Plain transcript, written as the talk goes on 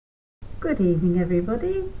Good evening,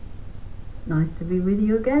 everybody. Nice to be with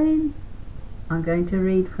you again. I'm going to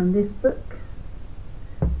read from this book.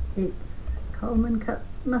 It's Coleman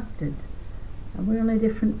Cuts Mustard, and we're on a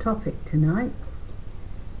different topic tonight.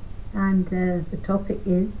 And the topic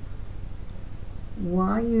is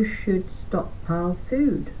why you should stockpile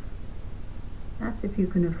food. That's if you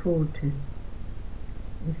can afford to.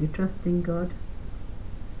 If you trust in God,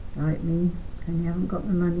 like me, and you haven't got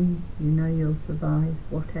the money, you know you'll survive,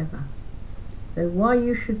 whatever. So why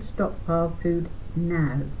you should stockpile food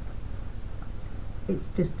now? It's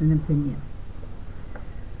just an opinion.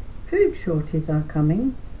 Food shortages are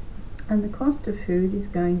coming, and the cost of food is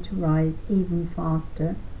going to rise even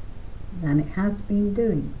faster than it has been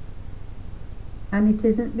doing. And it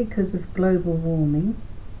isn't because of global warming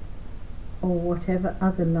or whatever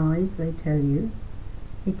other lies they tell you.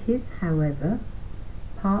 It is, however,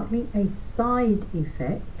 partly a side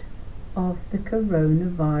effect of the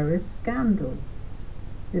coronavirus scandal,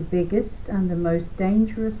 the biggest and the most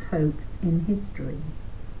dangerous hoax in history.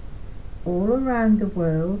 All around the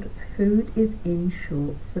world, food is in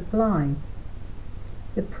short supply.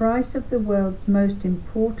 The price of the world's most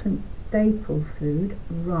important staple food,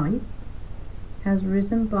 rice, has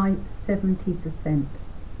risen by 70%.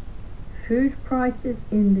 Food prices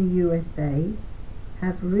in the USA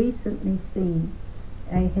have recently seen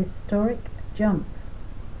a historic jump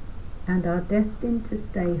and are destined to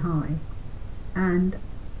stay high and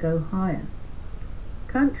go higher.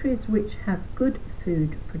 Countries which have good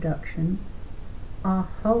food production are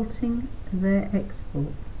halting their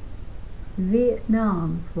exports.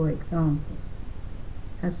 Vietnam, for example,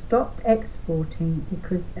 has stopped exporting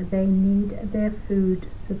because they need their food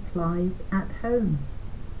supplies at home.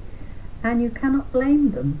 And you cannot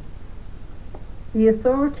blame them. The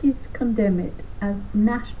authorities condemn it as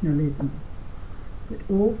nationalism, but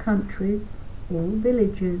all countries, all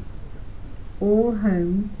villages, all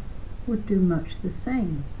homes would do much the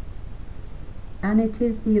same. And it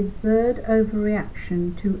is the absurd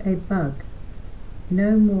overreaction to a bug,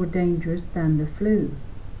 no more dangerous than the flu,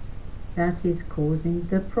 that is causing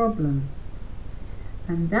the problem.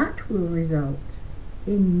 And that will result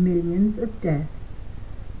in millions of deaths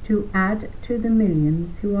to add to the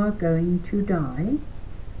millions who are going to die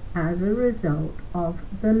as a result of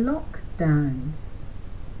the lockdowns.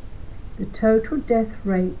 The total death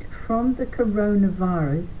rate from the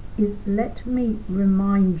coronavirus is, let me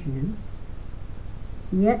remind you,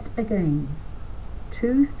 yet again,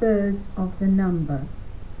 2/3 of the number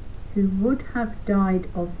who would have died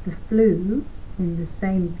of the flu in the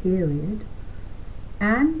same period,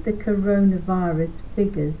 and the coronavirus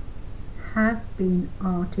figures have been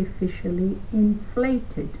artificially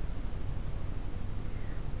inflated.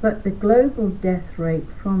 But the global death rate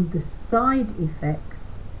from the side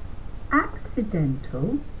effects,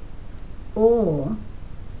 accidental or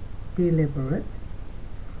deliberate,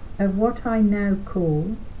 of what I now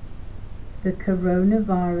call the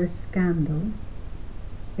coronavirus scandal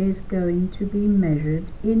is going to be measured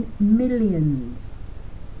in millions.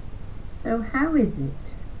 So how is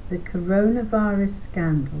it the coronavirus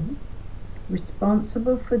scandal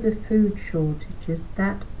responsible for the food shortages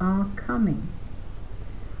that are coming?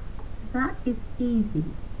 That is easy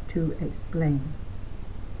to explain.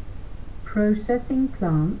 Processing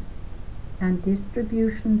plants and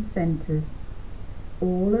distribution centres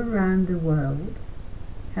all around the world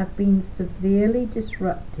have been severely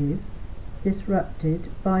disrupted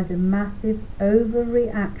by the massive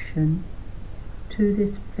overreaction to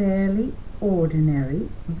this fairly ordinary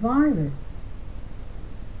virus.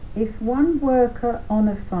 If one worker on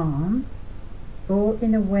a farm or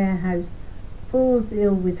in a warehouse falls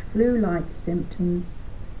ill with flu-like symptoms,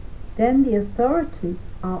 then the authorities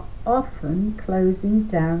are often closing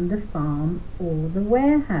down the farm or the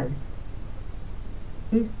warehouse.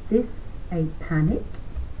 Is this a panic?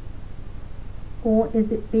 Or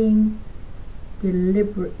is it being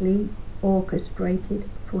deliberately orchestrated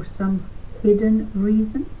for some hidden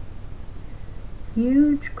reason?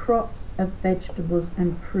 Huge crops of vegetables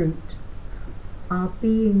and fruit are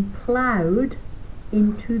being ploughed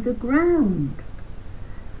into the ground.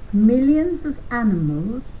 Millions of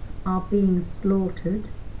animals are being slaughtered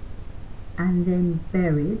and then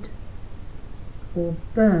buried or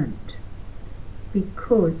burnt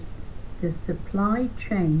because the supply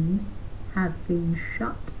chains have been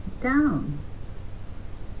shut down.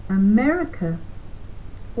 America,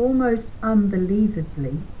 almost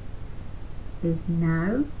unbelievably, is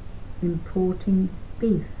now importing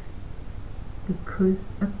beef because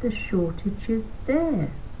of the shortages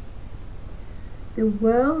there. The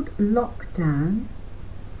world lockdown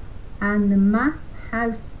and the mass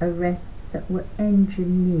house arrests that were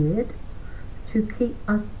engineered to keep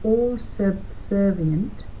us all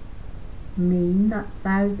subservient mean that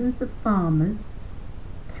thousands of farmers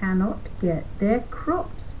cannot get their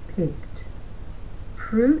crops picked.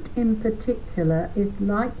 Fruit in particular is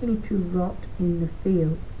likely to rot in the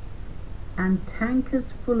fields, and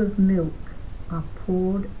tankers full of milk are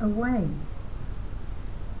poured away.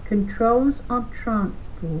 Controls on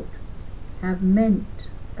transport have meant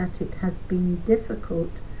that it has been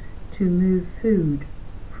difficult to move food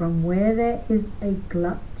from where there is a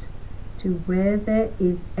glut to where there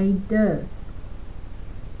is a dearth.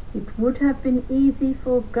 It would have been easy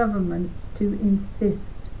for governments to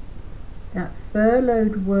insist that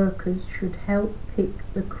furloughed workers should help pick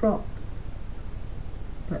the crops,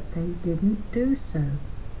 but they didn't do so.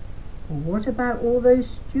 Or what about all those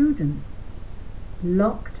students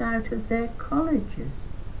locked out of their colleges?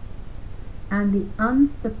 And the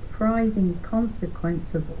unsurprising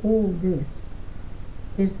consequence of all this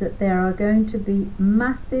is that there are going to be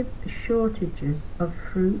massive shortages of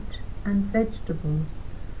fruit and vegetables,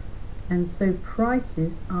 and so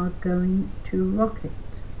prices are going to rocket.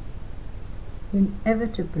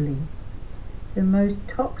 Inevitably, the most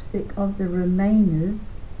toxic of the Remainers,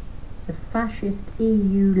 the fascist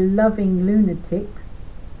EU-loving lunatics,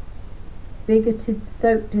 bigoted,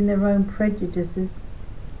 soaked in their own prejudices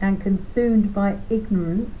and consumed by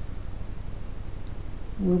ignorance,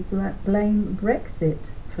 will blame Brexit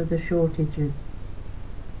for the shortages.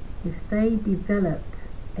 If they develop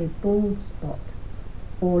a bald spot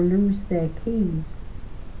or lose their keys,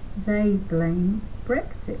 they blame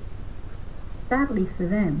Brexit. Sadly for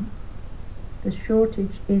them, the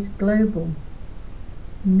shortage is global,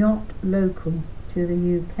 not local to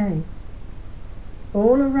the UK.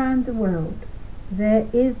 All around the world, there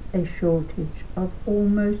is a shortage of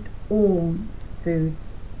almost all foods,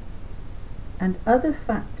 and other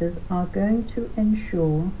factors are going to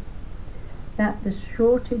ensure that the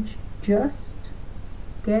shortage just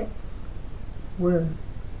gets worse.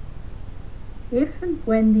 If and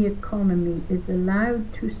when the economy is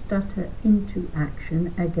allowed to stutter into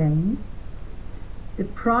action again, the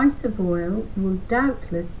price of oil will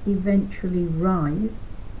doubtless eventually rise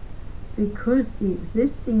because the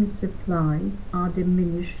existing supplies are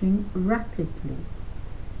diminishing rapidly,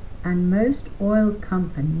 and most oil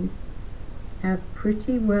companies have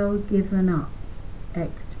pretty well given up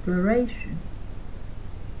exploration.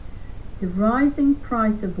 The rising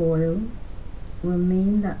price of oil will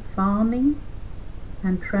mean that farming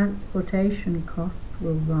and transportation costs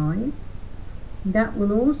will rise. That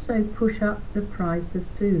will also push up the price of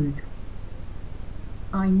food.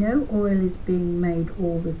 I know oil is being made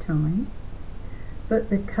all the time, but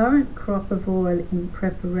the current crop of oil in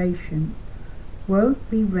preparation won't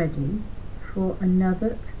be ready for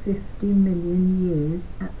another 50 million years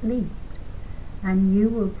at least, and you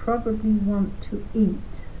will probably want to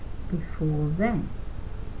eat before then.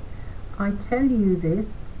 I tell you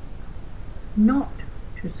this not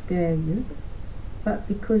to scare you, but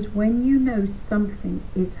because when you know something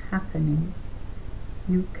is happening,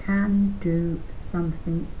 you can do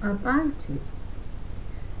something about it.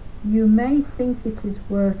 You may think it is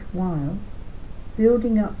worthwhile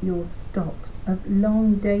building up your stocks of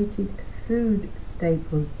long-dated food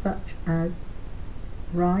staples such as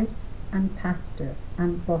rice and pasta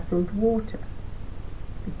and bottled water,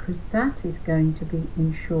 because that is going to be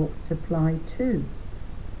in short supply too,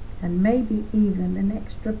 and maybe even an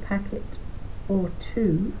extra packet or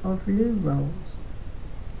two of loo rolls.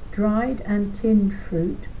 Dried and tinned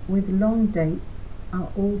fruit with long dates are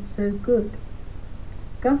also good.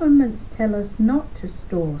 Governments tell us not to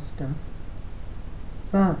store stuff,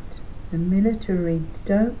 but the military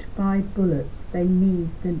don't buy bullets they need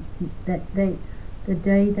the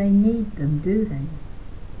day they need them, do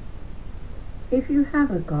they? If you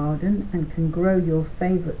have a garden and can grow your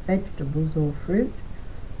favourite vegetables or fruit,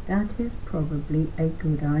 that is probably a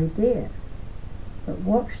good idea. But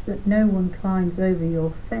watch that no one climbs over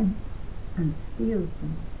your fence and steals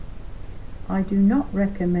them. I do not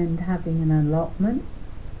recommend having an allotment.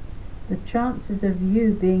 The chances of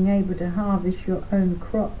you being able to harvest your own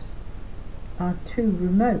crops are too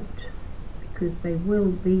remote because they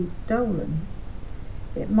will be stolen.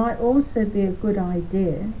 It might also be a good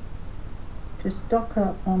idea to stock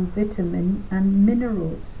up on vitamin and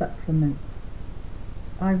mineral supplements.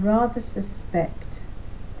 I rather suspect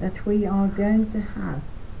that we are going to have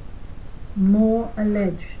more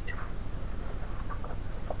alleged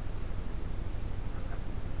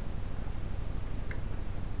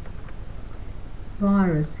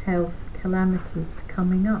virus health calamities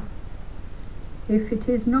coming up. If it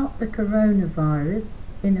is not the coronavirus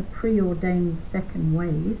in a preordained second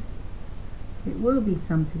wave, it will be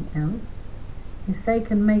something else. If they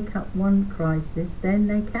can make up one crisis, then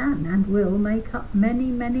they can and will make up many,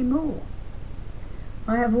 many more.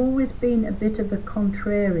 I have always been a bit of a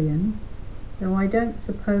contrarian, though I don't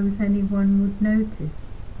suppose anyone would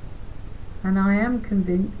notice. And I am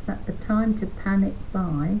convinced that the time to panic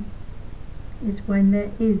by is when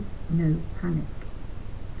there is no panic.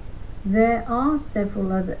 There are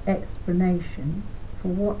several other explanations for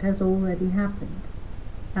what has already happened,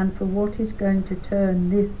 and for what is going to turn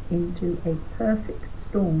this into a perfect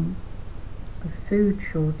storm of food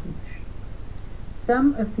shortage.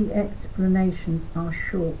 Some of the explanations are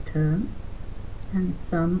short-term, and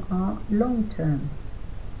some are long-term.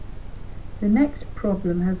 The next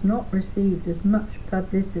problem has not received as much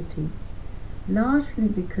publicity, largely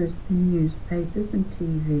because the newspapers and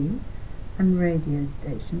TV and radio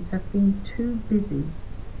stations have been too busy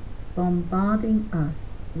bombarding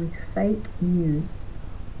us with fake news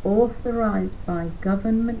authorized by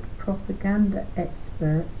government propaganda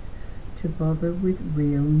experts to bother with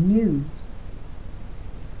real news.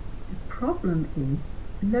 The problem is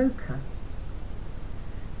locusts.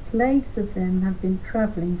 Plagues of them have been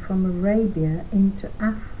travelling from Arabia into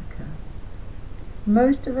Africa.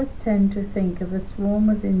 Most of us tend to think of a swarm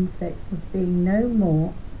of insects as being no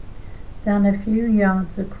more than a few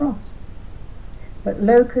yards across, but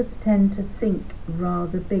locusts tend to think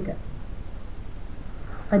rather bigger.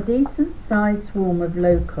 A decent-sized swarm of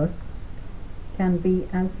locusts can be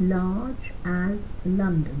as large as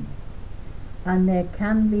London, and there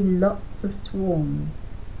can be lots of swarms.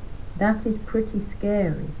 That is pretty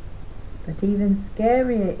scary, but even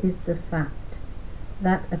scarier is the fact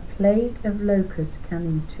that a plague of locusts can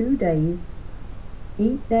in 2 days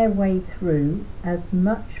eat their way through as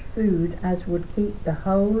much food as would keep the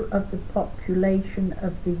whole of the population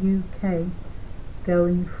of the UK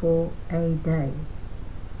going for a day.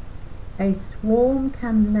 A swarm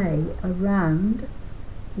can lay around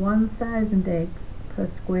 1,000 eggs per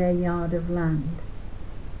square yard of land.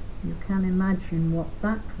 You can imagine what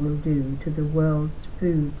that will do to the world's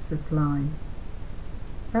food supplies.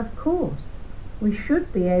 Of course, we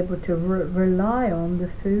should be able to rely on the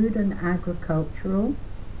Food and Agricultural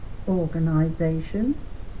Organization,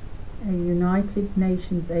 a United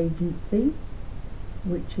Nations agency,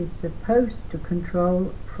 which is supposed to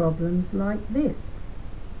control problems like this.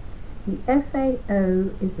 The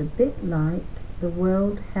FAO is a bit like the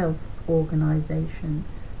World Health Organization,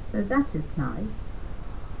 so that is nice.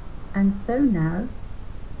 And so now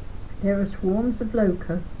there are swarms of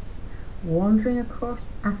locusts wandering across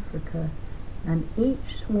Africa, and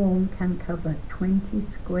each swarm can cover 20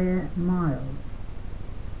 square miles.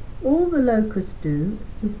 All the locusts do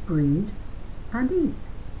is breed and eat.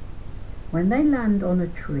 When they land on a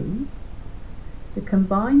tree, the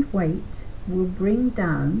combined weight will bring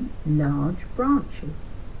down large branches.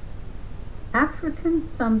 Africans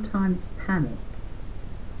sometimes panic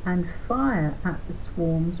and fire at the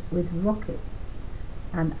swarms with rockets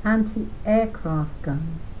and anti-aircraft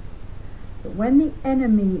guns. But when the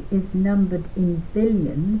enemy is numbered in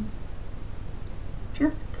billions,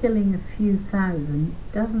 just killing a few thousand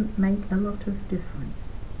doesn't make a lot of difference.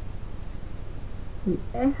 The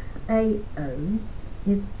FAO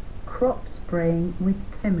is crop spraying with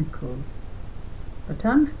chemicals, but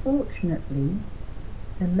unfortunately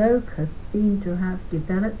the locusts seem to have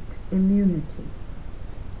developed immunity.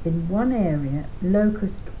 In one area,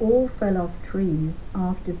 locusts all fell off trees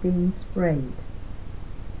after being sprayed,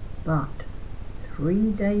 but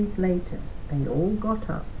 3 days later they all got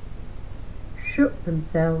up, shook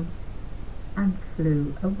themselves and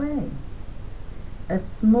flew away. A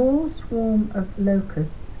small swarm of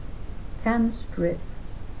locusts can strip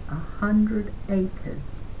 100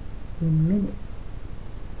 acres in minutes.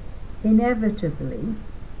 Inevitably,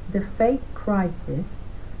 the fake crisis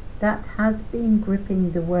that has been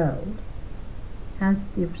gripping the world has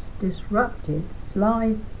disrupted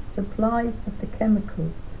supplies of the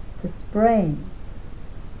chemicals for spraying,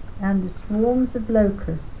 and the swarms of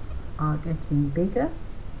locusts are getting bigger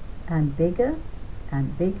and bigger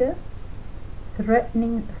and bigger,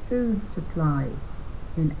 threatening food supplies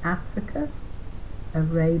in Africa,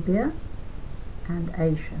 Arabia, and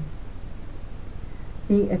Asia.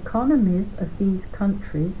 The economies of these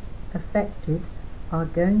countries affected are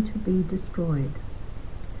going to be destroyed.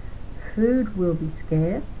 Food will be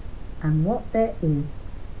scarce, and what there is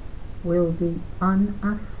will be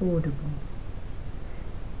unaffordable.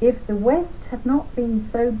 If the West had not been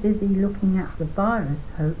so busy looking at the virus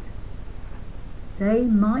hoax, they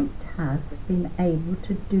might have been able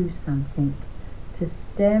to do something to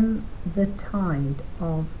stem the tide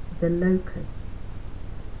of the locusts.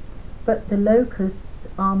 But the locusts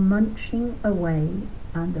are munching away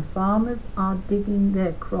and the farmers are digging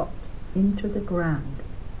their crops into the ground,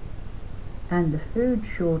 and the food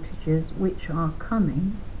shortages which are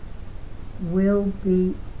coming will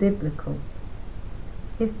be biblical.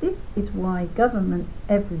 If this is why governments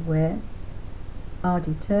everywhere are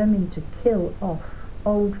determined to kill off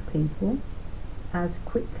old people as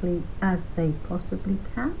quickly as they possibly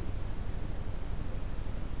can,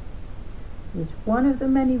 is one of the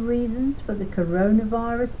many reasons for the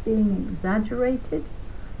coronavirus being exaggerated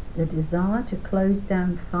the desire to close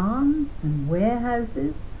down farms and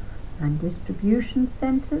warehouses and distribution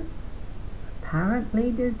centres,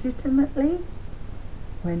 apparently legitimately,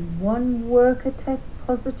 when one worker tests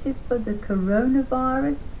positive for the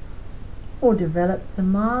coronavirus or develops a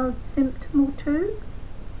mild symptom or two?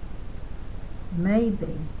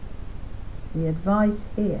 Maybe the advice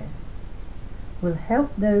here will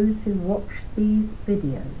help those who watch these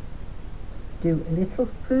videos. Do a little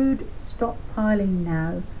food stockpiling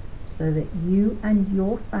now so that you and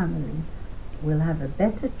your family will have a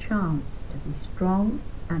better chance to be strong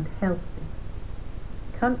and healthy.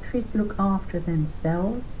 Countries look after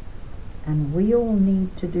themselves, and we all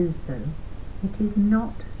need to do so. It is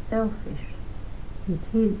not selfish, it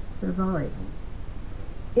is survival.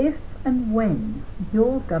 If and when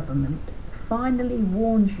your government finally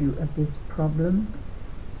warns you of this problem,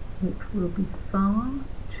 it will be far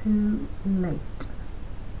too late.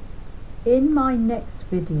 In my next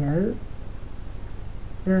video,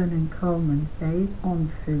 Vernon Coleman says,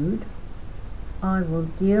 on food, I will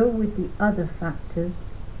deal with the other factors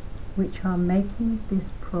which are making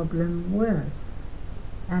this problem worse,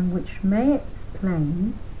 and which may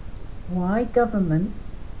explain why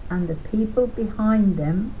governments and the people behind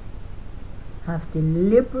them have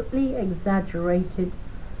deliberately exaggerated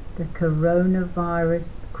the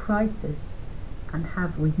coronavirus crisis and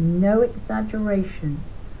have, with no exaggeration,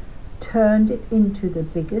 turned it into the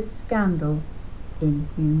biggest scandal in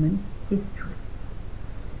human history.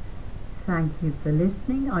 Thank you for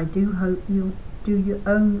listening. I do hope you'll do your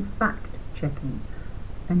own fact checking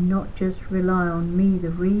and not just rely on me, the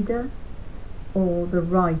reader, or the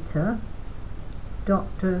writer,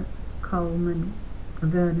 Dr. Coleman,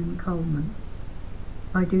 Vernon Coleman.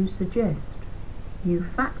 I do suggest you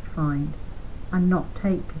fact find and not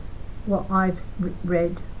take what I've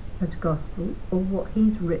read as gospel or what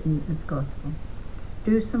he's written as gospel.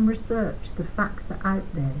 Do some research. The facts are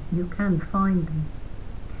out there. You can find them.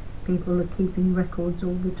 People are keeping records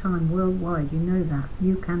all the time worldwide. You know that.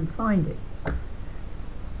 You can find it.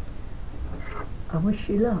 I wish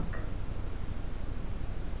you luck.